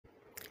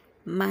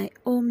My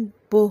own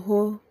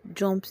boho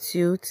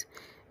jumpsuit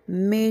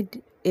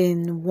made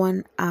in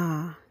 1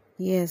 hour.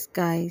 Yes,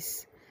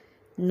 guys,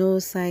 no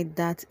side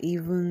that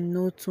even,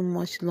 no too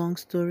much long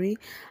story,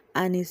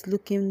 and it's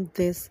looking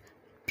this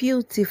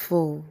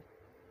beautiful.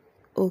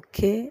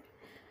 Okay,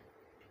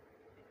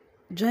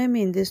 join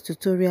me in this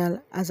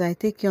tutorial as I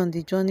take you on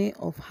the journey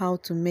of how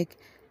to make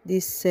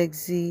this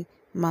sexy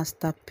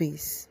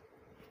masterpiece.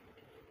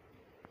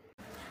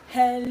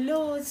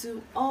 Hello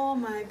to all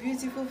my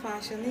beautiful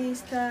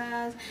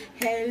fashionistas.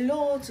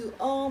 Hello to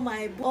all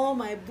my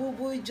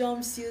Buhu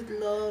jumpsuit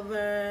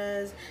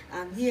lovers.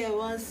 I'm here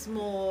once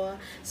more.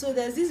 So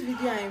there's this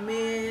video I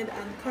made,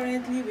 and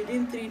currently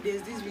within 3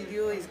 days this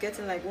video is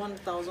getting like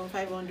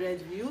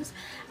 1,500 views,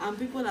 and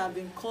people have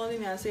been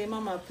calling me and saying,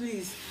 Mama,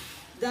 please,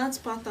 that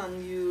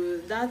pattern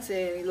that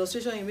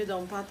illustration you made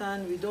on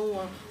pattern, we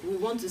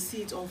want to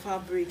see it on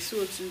fabric.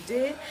 So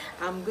today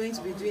I'm going to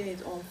be doing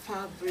it on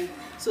fabric.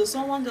 So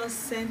someone just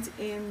sent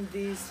in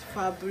this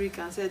fabric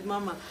and said,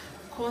 Mama,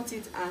 cut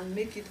it and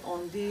make it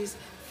on this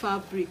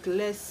fabric,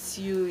 let's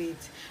sew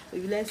it,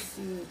 let's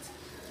see it.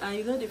 And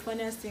you know the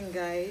funniest thing,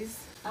 guys,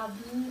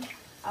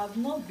 I've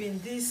not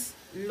been this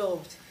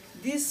loved.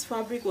 This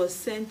fabric was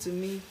sent to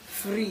me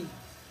free.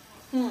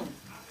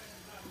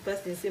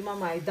 Person say,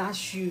 Mama, I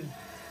dash you,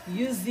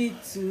 use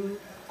it to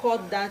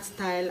cut that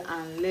style,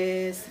 and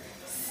let's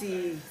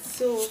see it.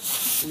 So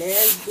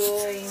let's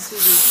go into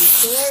the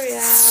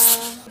tutorial.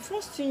 The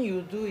first thing you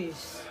are going to do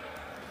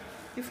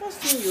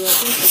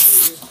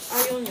is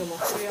iron your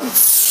material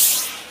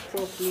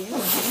properly.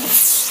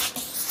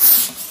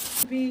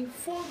 Be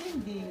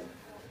folding the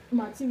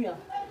material,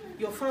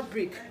 your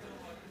fabric.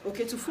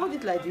 Okay, to fold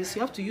it like this,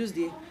 you have to use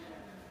the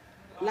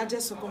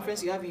largest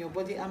circumference you have in your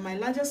body, and my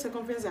largest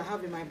circumference I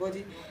have in my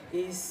body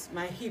is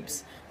my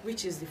hips,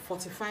 which is the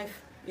 45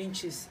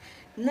 inches.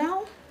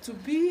 Now,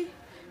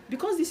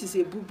 because this is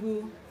a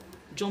Buhu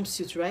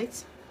jumpsuit,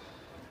 right?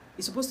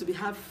 It's supposed to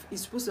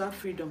have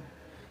freedom.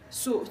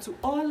 So to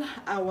all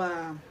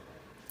our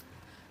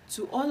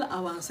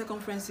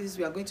circumferences,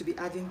 we are going to be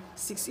adding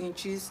 6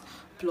 inches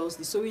plus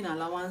the sewing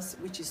allowance,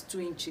 which is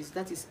 2 inches.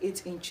 That is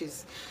 8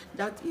 inches.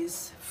 That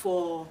is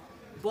for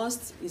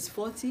bust is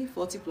 40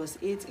 plus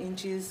 8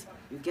 inches.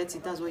 You get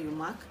it, that's what you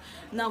mark.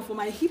 Now for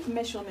my hip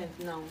measurement,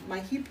 now my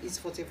hip is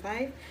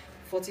 45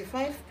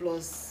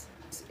 plus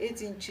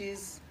 8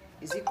 inches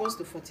is equals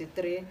to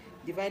 43,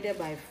 divided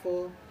by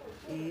 4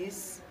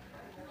 is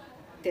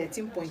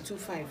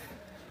 13.25.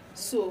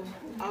 so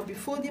I'll be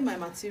folding my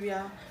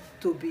material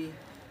to be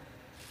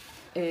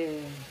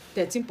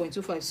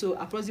 13.25, so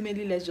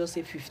approximately, let's just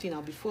say 15.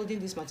 I'll be folding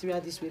this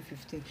material this way,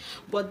 15.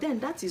 But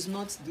then that is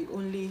not the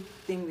only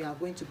thing we are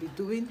going to be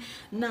doing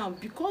now,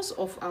 because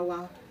of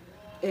our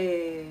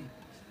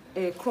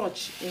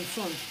crotch in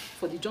front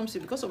for the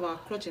jumpsuit, because of our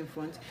crotch in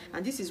front,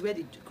 and this is where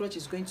the crotch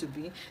is going to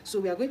be.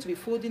 So we are going to be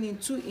folding in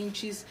 2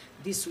 inches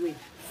this way.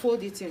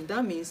 Fold it in.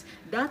 That means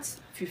that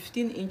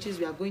 15 inches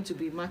we are going to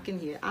be marking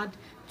here, add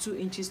 2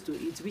 inches to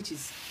it, which is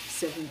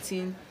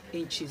 17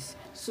 inches.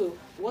 So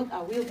what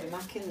I will be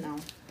marking now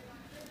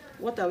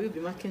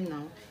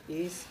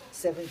is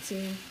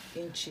 17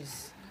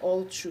 inches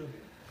all through,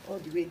 all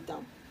the way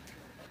down.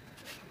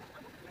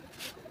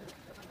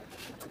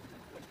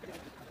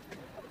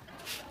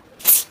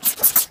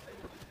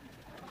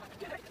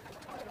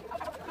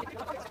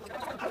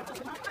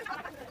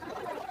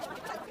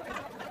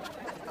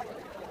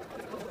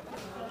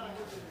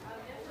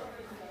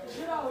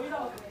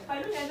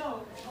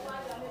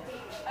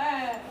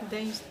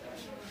 Then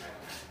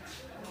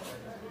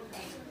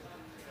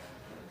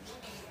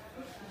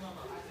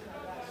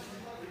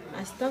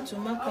I start to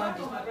mark out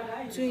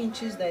the 2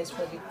 inches that is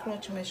for the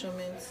crotch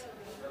measurement.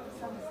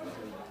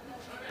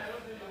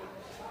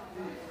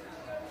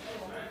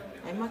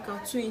 I mark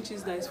out 2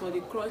 inches that is for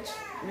the crotch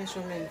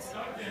measurement.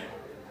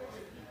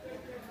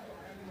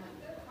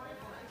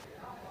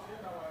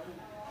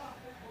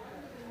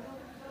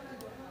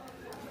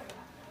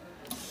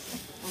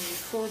 And we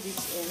fold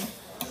it in.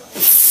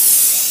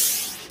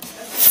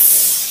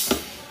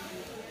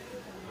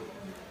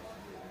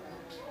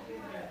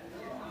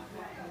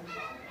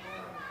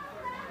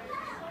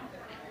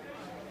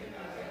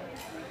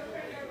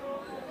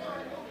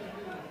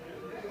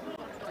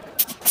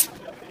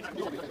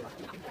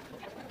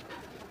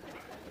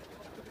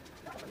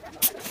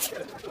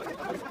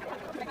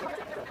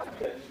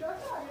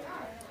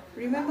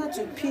 Remember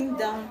to pin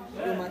down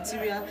your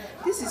material.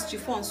 This is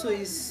chiffon, so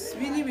it's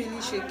really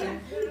shaking,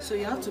 so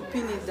you have to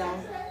pin it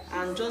down,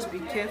 and just be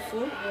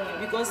careful,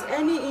 because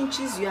any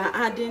inches you are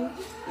adding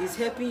is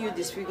helping you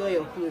disfigure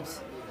your clothes,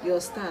 your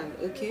style.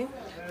 Okay,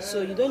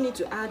 so you don't need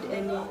to add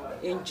any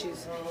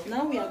inches.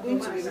 Now we are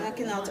going to be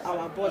marking out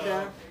our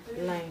border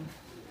line.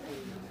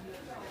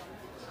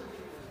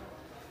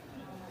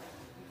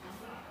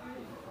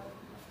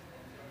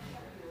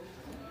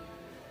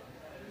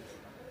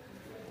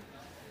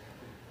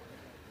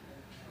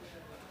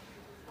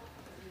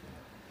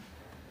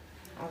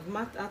 I've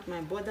marked out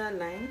my border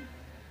line.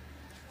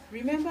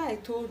 Remember I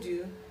told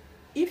you,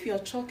 if your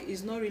chalk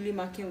is not really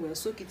marking well,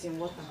 soak it in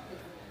water.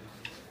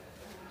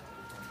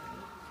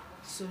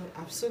 So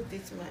I've soaked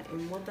it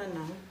in water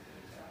now.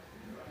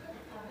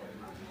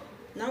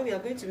 Now we are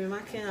going to be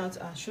marking out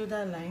our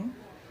shoulder line,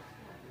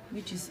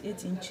 which is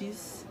 8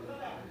 inches.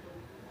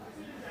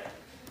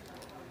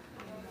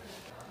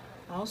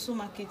 I also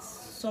mark it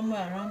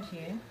somewhere around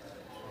here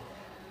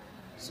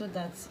so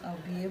that I'll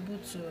be able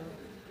to,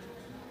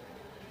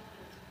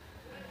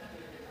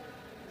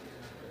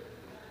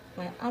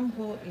 my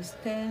armhole is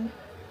 10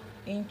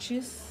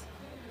 inches.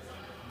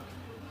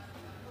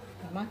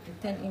 I mark the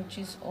 10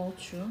 inches all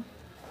through.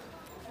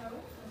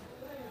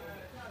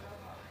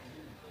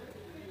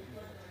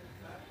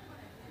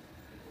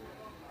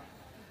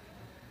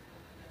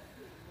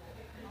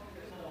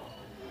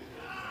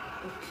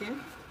 Okay.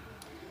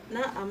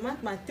 Now I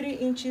mark my 3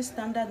 inches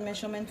standard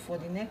measurement for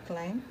the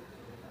neckline.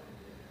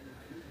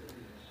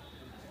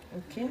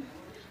 Okay.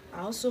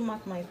 I also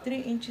mark my 3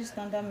 inches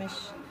standard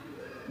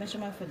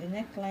measurement for the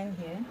neckline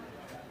here.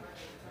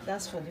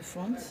 That's for the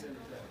front.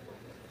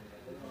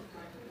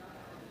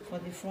 For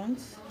the front.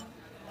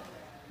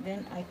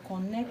 Then I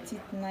connect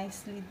it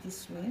nicely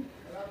this way.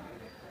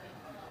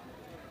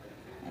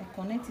 I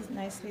connect it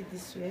nicely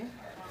this way.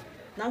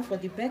 Now for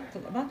the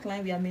back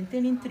line, we are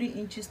maintaining 3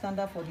 inches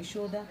standard for the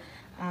shoulder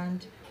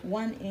and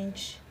 1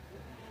 inch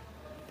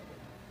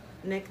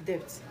neck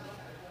depth.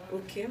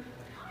 Okay.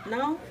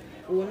 Now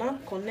we will now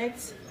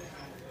connect.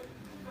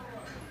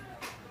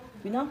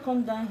 We now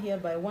come down here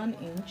by 1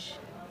 inch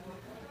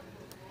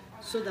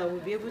so that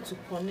we'll be able to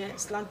connect,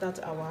 slant out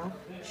our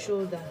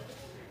shoulder.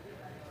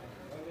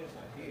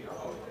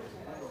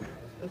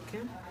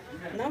 Okay.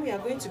 Now we are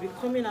going to be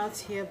coming out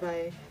here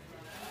by,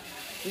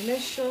 we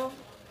measure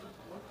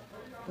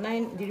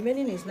 9, the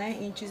remaining is 9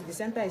 inches, the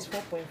center is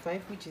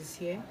 4.5, which is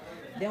here.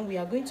 Then we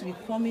are going to be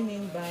coming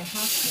in by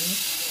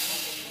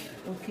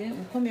 ½ inch. Okay,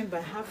 we come in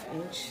by ½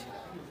 inch.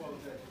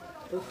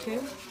 Okay,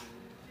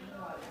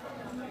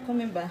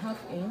 come in by ½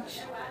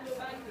 inch,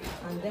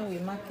 and then we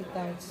mark it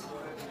out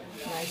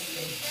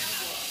nicely.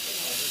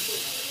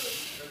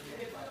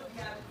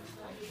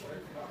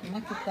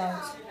 Mark it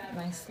out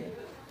nicely.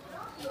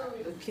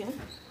 Okay.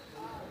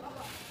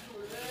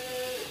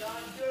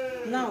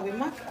 Now we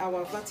mark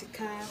our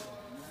vertical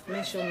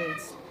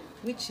measurements,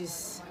 which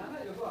is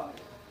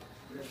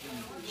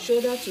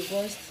shoulder to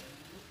bust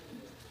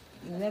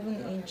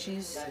 11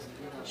 inches,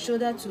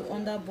 shoulder to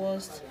under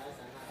bust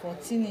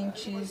 14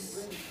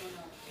 inches.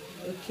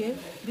 Okay,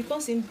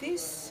 because in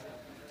this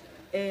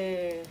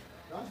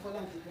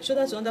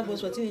shoulder to under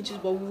bust 14 inches,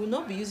 but we will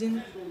not be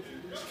using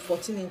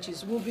 14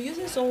 inches. We'll be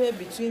using somewhere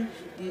between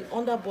the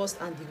under bust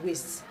and the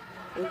waist.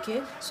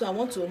 Okay, so I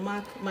want to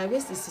mark, my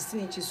waist is 16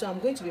 inches, so I'm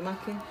going to be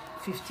marking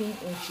 15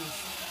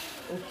 inches.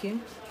 Okay,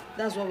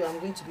 that's what I'm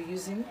going to be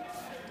using.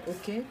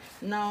 Okay,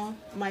 now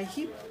my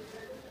hip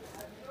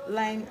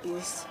line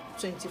is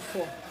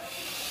 24.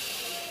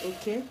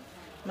 Okay,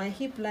 my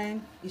hip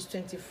line is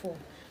 24,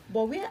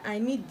 but where I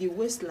need the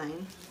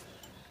waistline,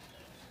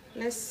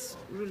 let's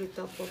rule it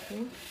up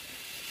properly.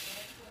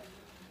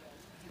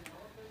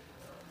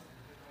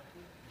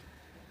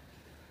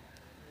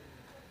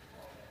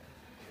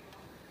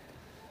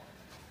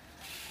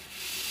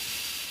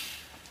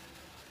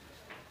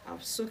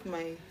 I've soaked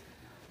my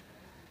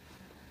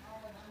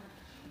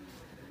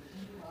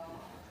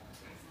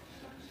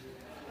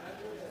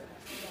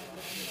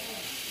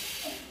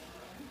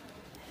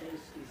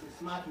it's a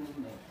smart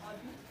movement.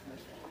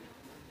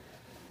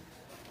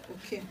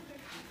 okay.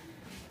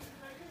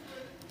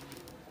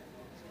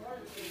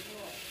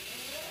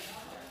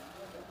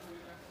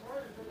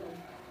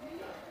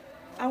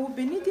 I will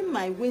be needing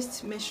my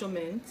waist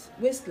measurement,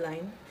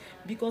 waistline,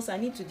 because I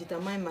need to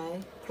determine my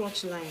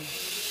crotch line.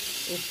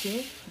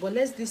 Okay, but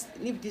let's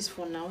leave this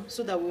for now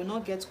so that we will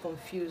not get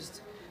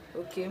confused.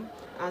 Okay,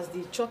 as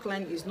the chalk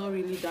line is not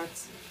really that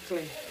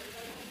clear.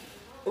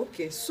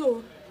 Okay,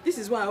 so this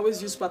is why I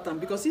always use pattern,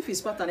 because if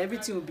it's pattern,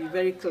 everything will be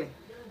very clear.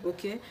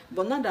 Okay,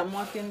 but now that I'm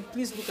marking,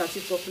 please look at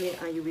it properly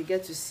and you will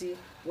get to see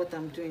what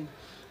I'm doing.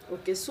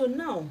 Okay, so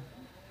now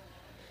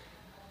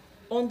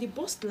on the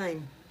bust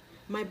line,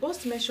 my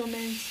bust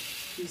measurement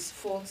is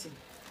 40.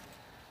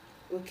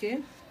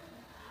 Okay,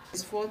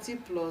 it's 40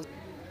 plus.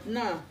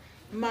 Now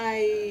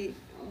my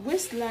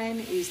waistline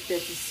is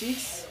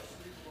 36.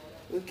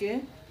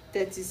 Okay,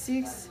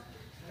 36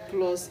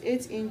 plus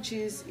 8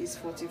 inches is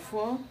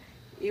 44,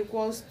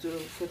 equals to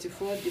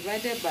 44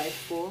 divided by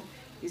 4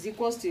 is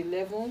equals to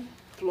 11,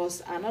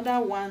 plus another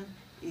one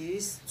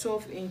is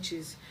 12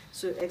 inches.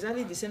 So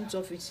exactly the same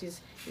 12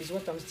 inches is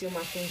what I'm still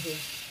marking here.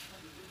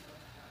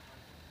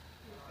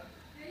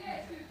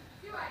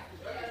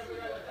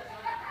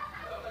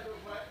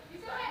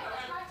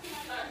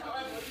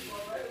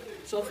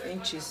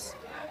 $12.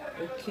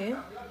 Okay,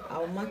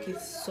 I'll mark it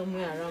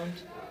somewhere around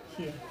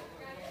here.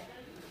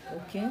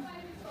 Okay,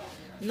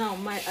 now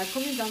I'm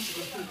coming down to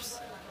the hips.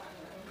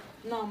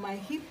 Now my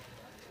hip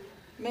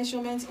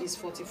measurement is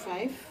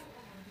 45.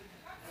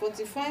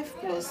 45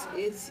 plus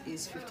 8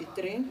 is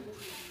 53.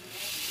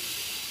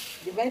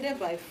 Divided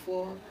by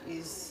 4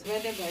 is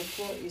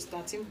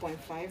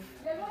 13.5,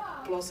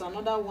 plus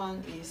another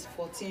one is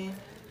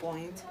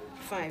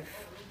 14.5.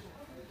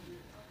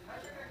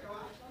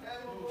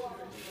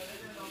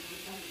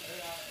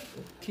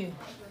 Okay,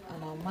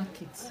 and I'll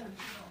mark it.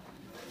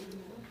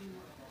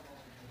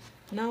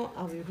 Now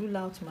I will rule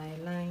out my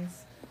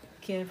lines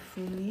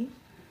carefully.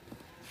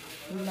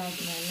 Rule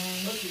out my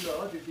lines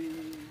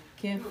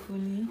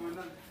carefully.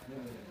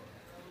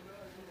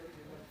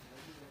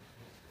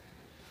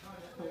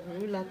 I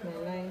will rule out my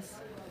lines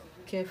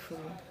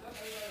carefully.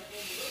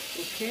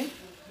 Okay.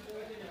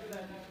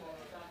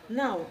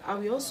 Now I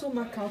will also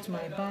mark out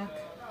my back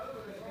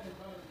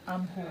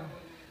armhole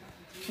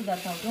so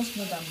that I'll just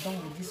know that I'm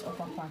done with this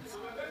upper part.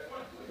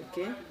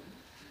 Okay.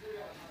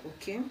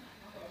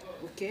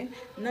 Okay.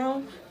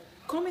 Now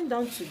coming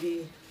down to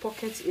the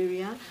pocket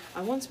area,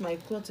 I want my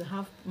cloth to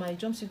have, my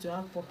jumpsuit to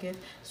have pocket,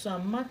 so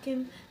I'm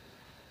marking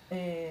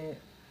 2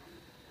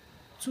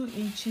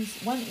 inches,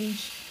 1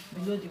 inch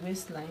below the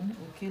waistline.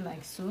 Okay,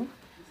 like so.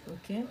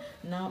 Okay,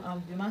 now I'll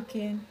be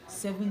marking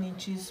 7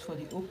 inches for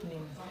the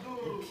opening.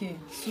 Okay,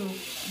 so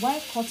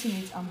while cutting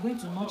it, I'm going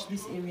to notch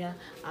this area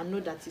and know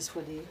that it's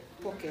for the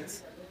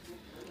pocket.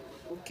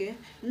 Okay,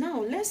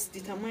 now let's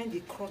determine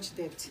the crotch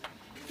depth.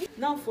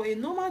 Now for a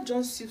normal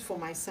jumpsuit for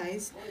my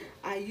size,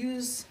 I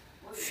use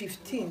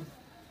 15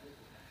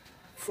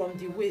 from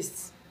the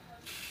waist.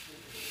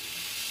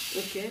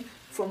 Okay,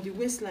 from the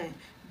waistline.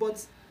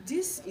 But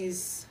this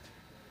is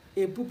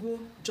a Buhu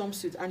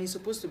jumpsuit and it's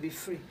supposed to be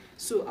free,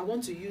 so I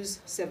want to use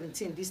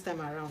 17 this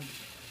time around.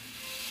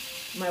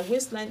 My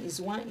waistline is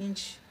 1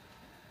 inch,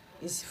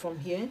 is from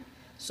here,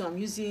 so I'm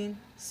using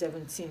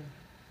 17.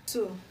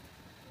 So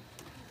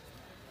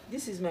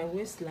this is my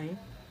waistline.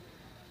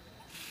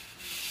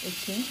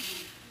 Okay,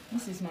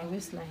 this is my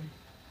waistline.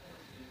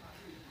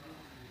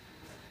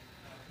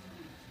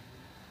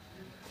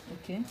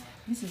 Okay,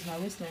 this is my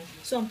waistline,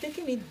 so I'm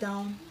taking it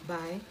down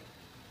by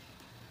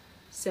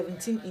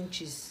 17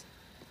 inches.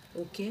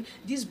 Okay,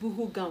 this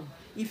Buhu gown,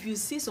 if you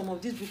see some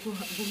of this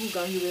Buhu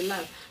gown, you will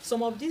laugh.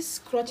 Some of these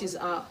crotches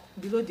are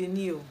below the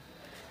knee,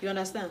 you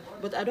understand,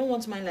 but I don't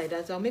want mine like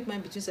that. I'll make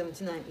mine between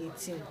 17 and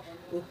 18.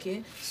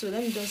 Okay, so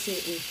let me just say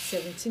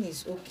 17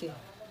 is okay.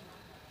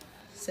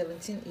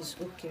 17 is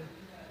okay.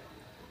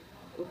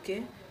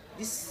 Okay,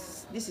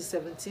 this is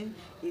 17,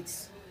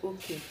 it's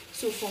okay.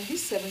 So from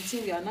this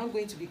 17, we are now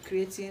going to be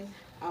creating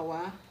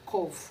our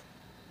curve.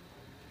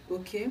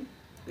 Okay,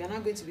 we are now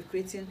going to be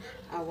creating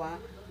our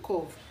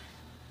curve.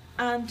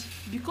 And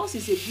because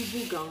it's a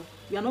Buhu gown,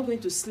 we are not going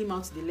to slim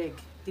out the leg.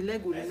 The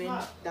leg will remain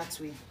that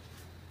way.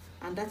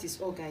 And that is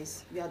all,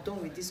 guys. We are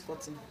done with this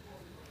cutting.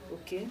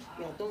 Okay,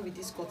 we are done with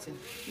this cutting.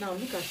 Now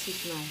look at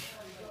it now.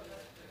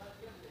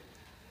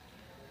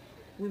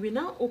 We will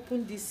now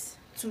open this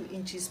 2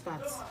 inches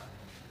part,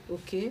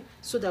 okay,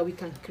 so that we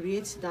can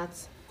create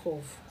that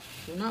curve.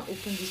 We'll now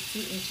open this 2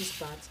 inches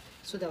part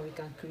so that we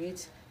can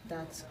create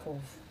that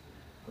curve.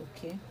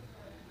 Okay,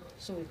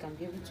 so we can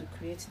be able to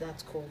create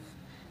that curve.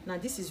 Now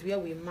this is where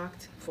we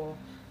marked for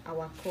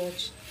our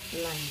crotch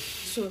line.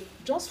 So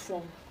just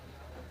from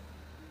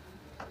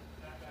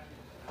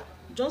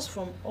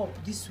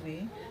up this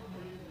way,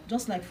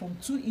 just like from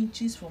 2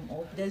 inches from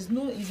up, there's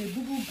no, it's a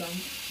Buhu gown,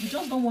 we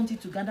just don't want it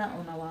to gather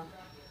on our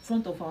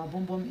front of our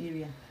bum bum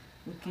area.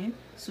 Okay,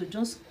 so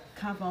just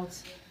carve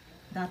out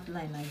that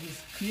line like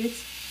this, create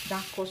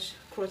that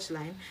crotch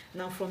line.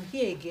 Now from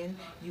here again,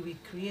 you will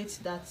create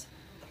that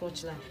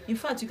crotch line. In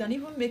fact, you can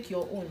even make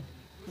your own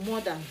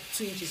more than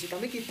 2 inches. You can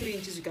make it 3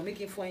 inches, you can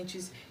make it 4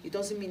 inches. It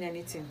doesn't mean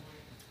anything.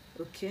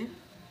 Okay,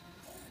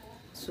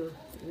 so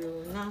we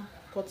will now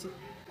cut it.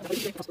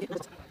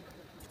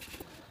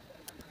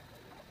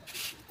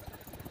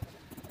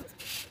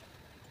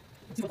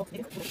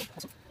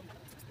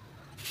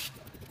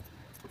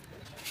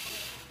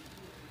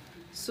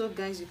 So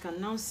guys, you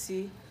can now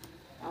see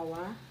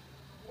our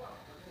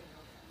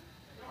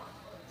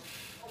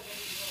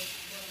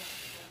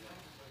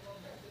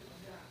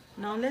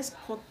now let's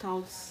cut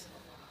out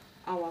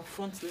our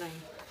front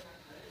line.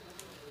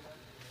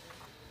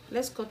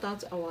 Let's cut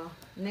out our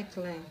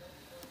neckline.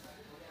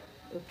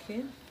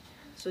 Okay,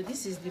 so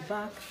this is the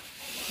back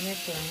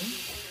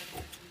neckline,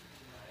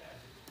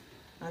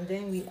 and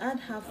then we add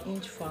 ½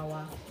 inch for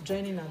our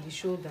joining at the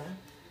shoulder.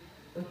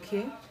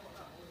 Okay,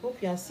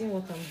 hope you are seeing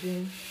what I'm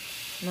doing.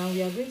 Now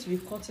we are going to be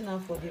cutting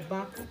out for the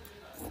back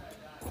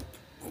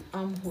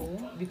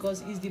armhole,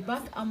 because it's the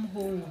back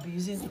armhole we'll be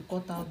using to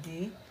cut out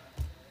the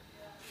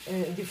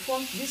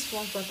this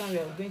front pattern we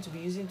are going to be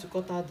using to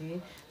cut out the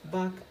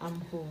back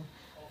armhole.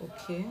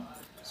 Okay,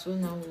 so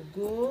now we'll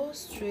go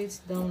straight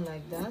down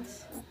like that.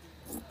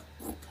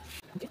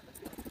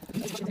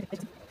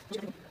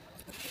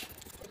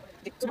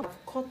 So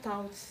I've cut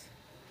out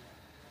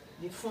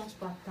the front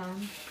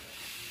pattern.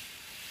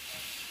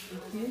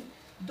 Okay,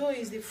 though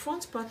it's the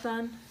front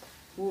pattern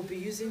we'll be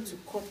using to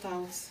cut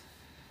out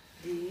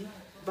the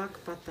back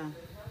pattern.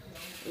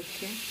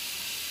 Okay,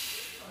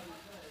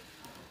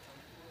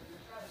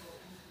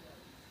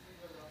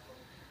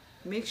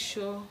 make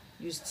sure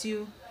you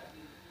still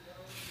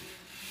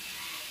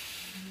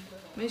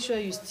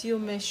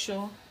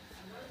measure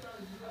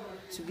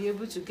to be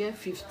able to get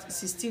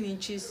 16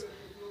 inches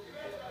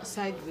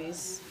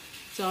sideways,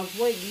 to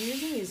avoid, the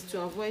reason is to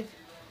avoid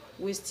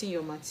wasting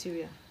your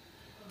material.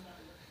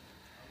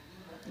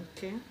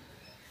 Okay.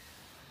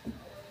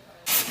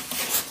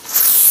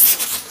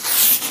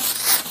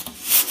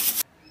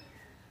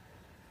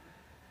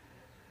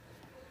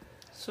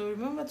 So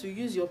remember to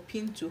use your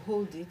pin to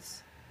hold it.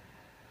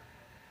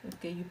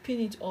 Okay, you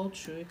pin it all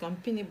through. You can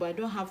pin it, but I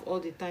don't have all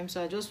the time,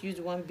 so I just use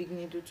one big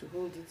needle to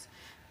hold it.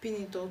 Pin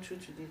it all through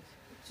to the.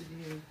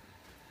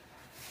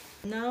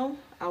 Now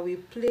I will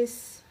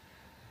place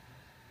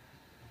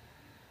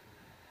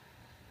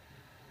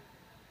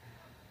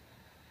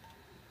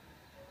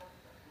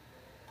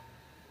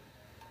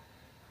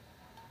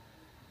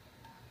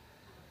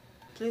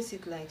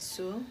it like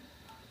so.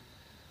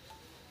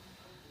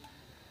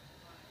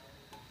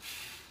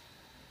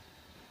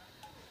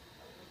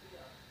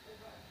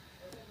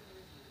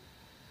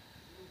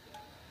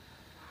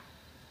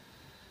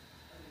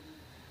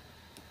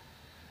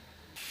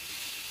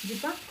 The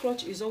back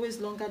crotch is always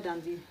longer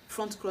than the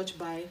front crotch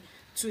by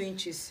 2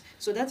 inches,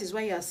 so that is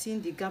why you are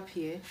seeing the gap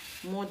here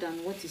more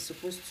than what is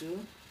supposed to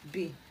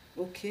be.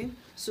 Okay,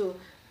 so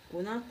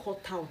we'll now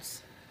cut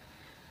out,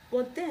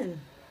 but then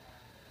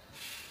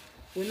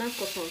we'll now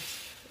cut out.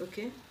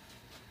 Okay,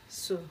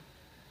 so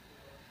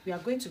we are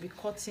going to be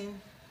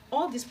cutting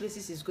all these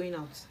places is going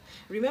out.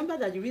 Remember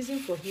that the reason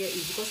for here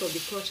is because of the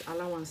crotch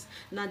allowance.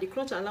 Now the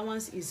crotch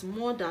allowance is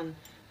more than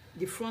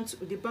the front,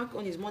 the back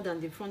one is more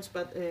than the front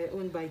part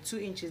owned by 2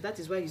 inches. That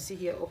is why you see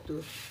here up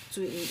to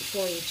 4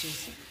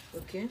 inches.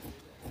 Okay,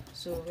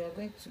 so we are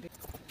going to be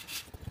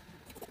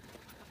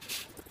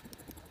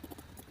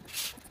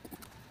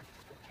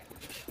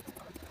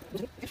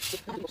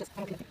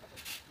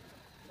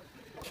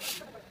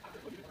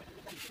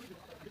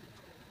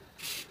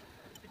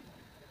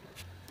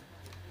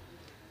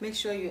make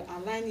sure you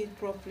align it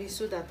properly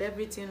so that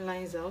everything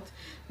lines out.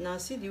 Now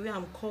see the way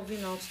I'm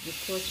curving out the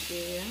crotch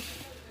area.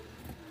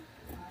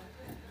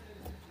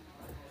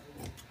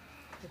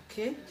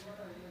 Okay,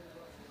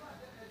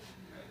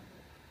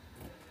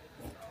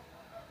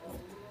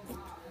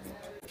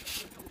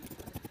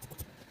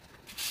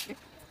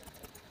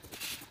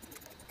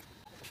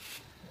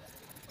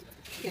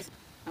 yes,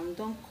 I'm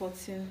done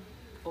cutting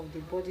of the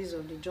bodies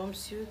of the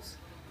jumpsuits.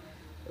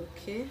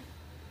 Okay,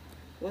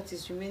 what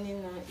is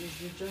remaining now is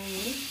the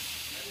joining.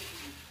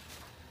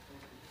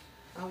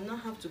 I'll now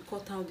have to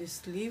cut out the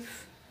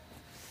sleeve.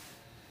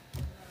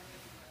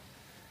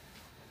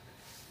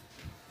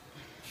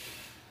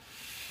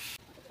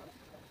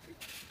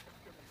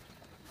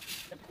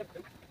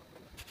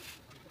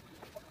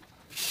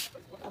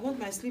 I want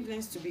my sleeve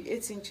length to be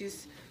 8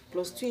 inches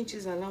plus 2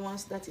 inches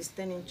allowance, that is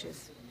 10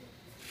 inches.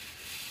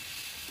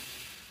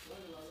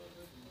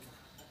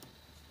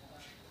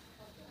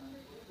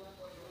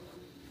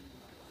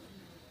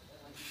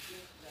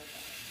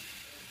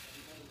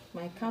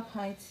 My cap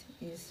height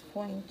is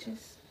 4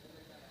 inches.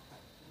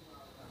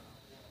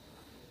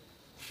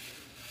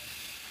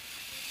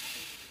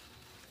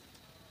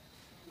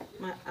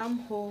 My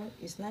armhole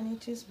is 9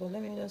 inches, but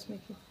let me just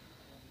make it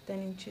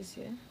 10 inches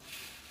here.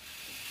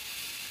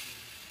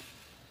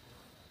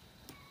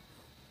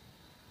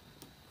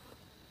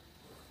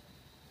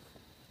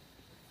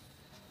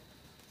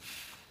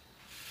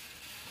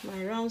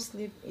 My round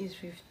sleeve is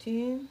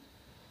 15.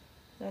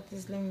 That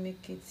is, let me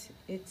make it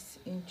 8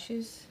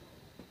 inches.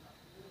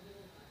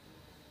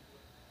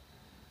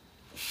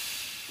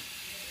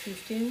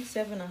 15,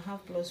 7.5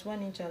 plus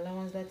 1 inch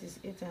allowance, that is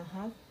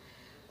 8.5.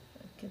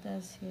 Okay,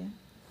 that's here.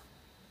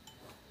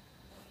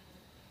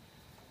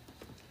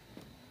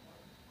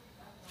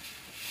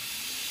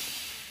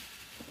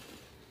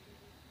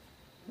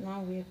 Now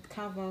we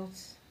carve out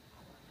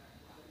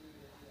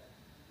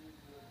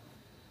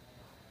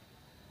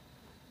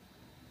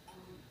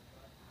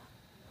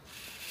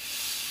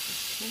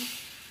okay.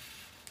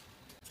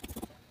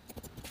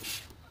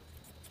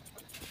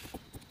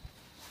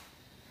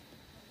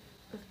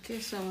 Okay,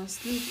 so our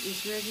sleeve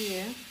is ready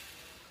here.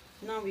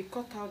 Now we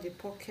cut out the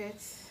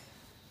pockets.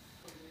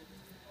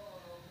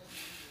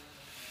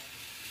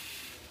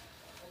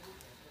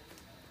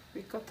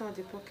 We cut out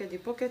the pocket. The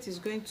pocket is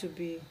going to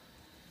be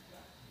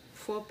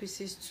 4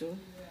 pieces too,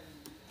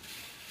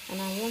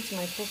 and I want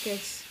my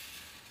pockets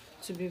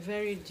to be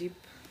very deep.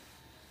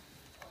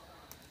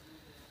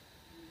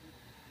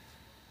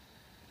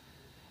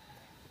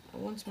 I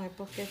want my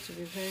pocket to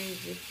be very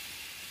deep.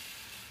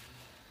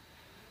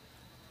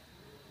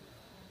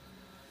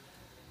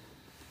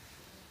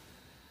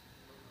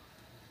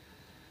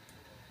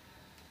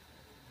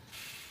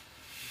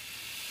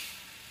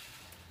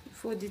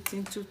 Fold it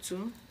into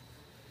 2,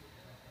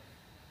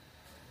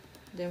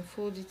 then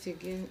fold it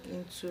again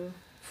into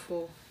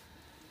 4.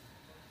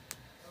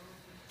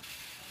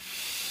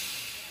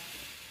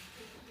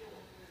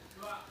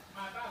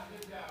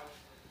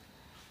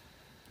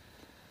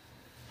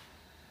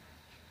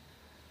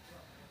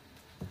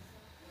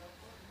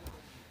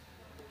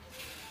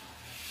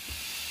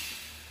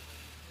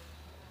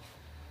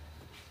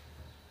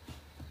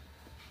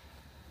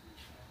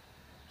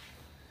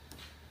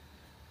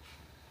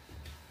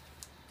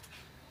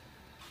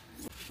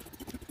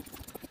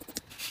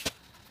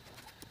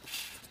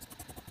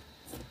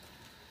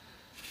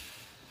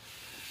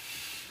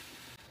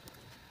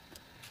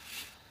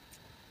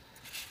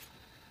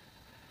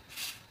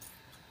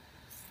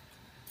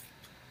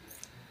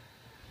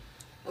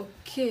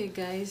 Okay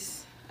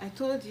guys, I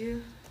told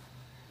you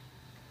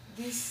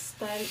this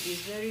style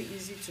is very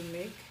easy to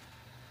make.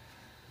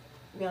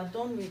 We are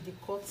done with the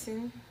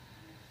cutting.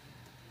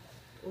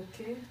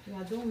 Okay, we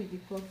are done with the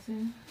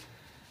cutting.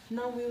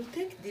 Now we'll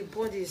take the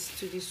bodies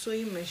to the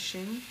sewing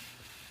machine.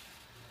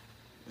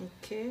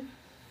 Okay,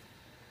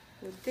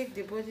 we'll take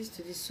the bodies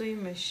to the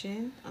sewing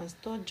machine and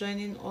start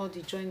joining all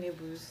the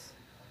joinables.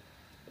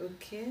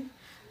 Okay,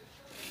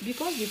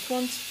 because the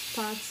front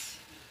part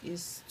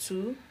is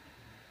 2,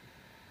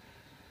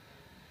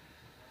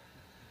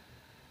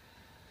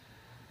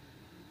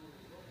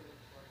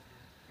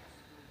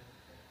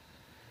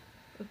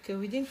 okay,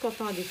 we didn't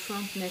cut out the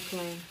front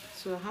neckline,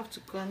 so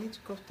I need to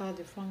cut out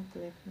the front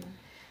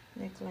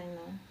neckline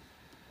now.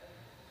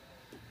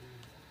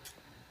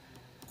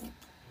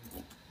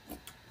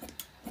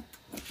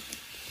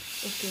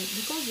 Okay,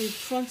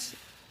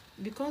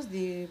 because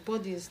the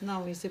body is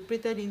now is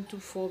separated into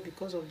 4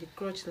 because of the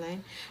crotch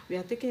line, we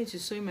are taking it to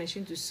sewing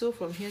machine to sew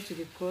from here to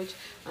the crotch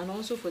and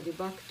also for the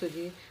back to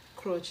the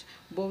crotch,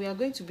 but we are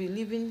going to be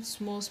leaving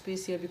small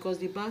space here because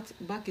the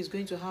back is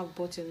going to have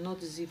button,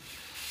 not zip.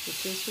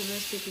 Okay, so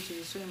let's take it to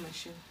the sewing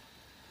machine.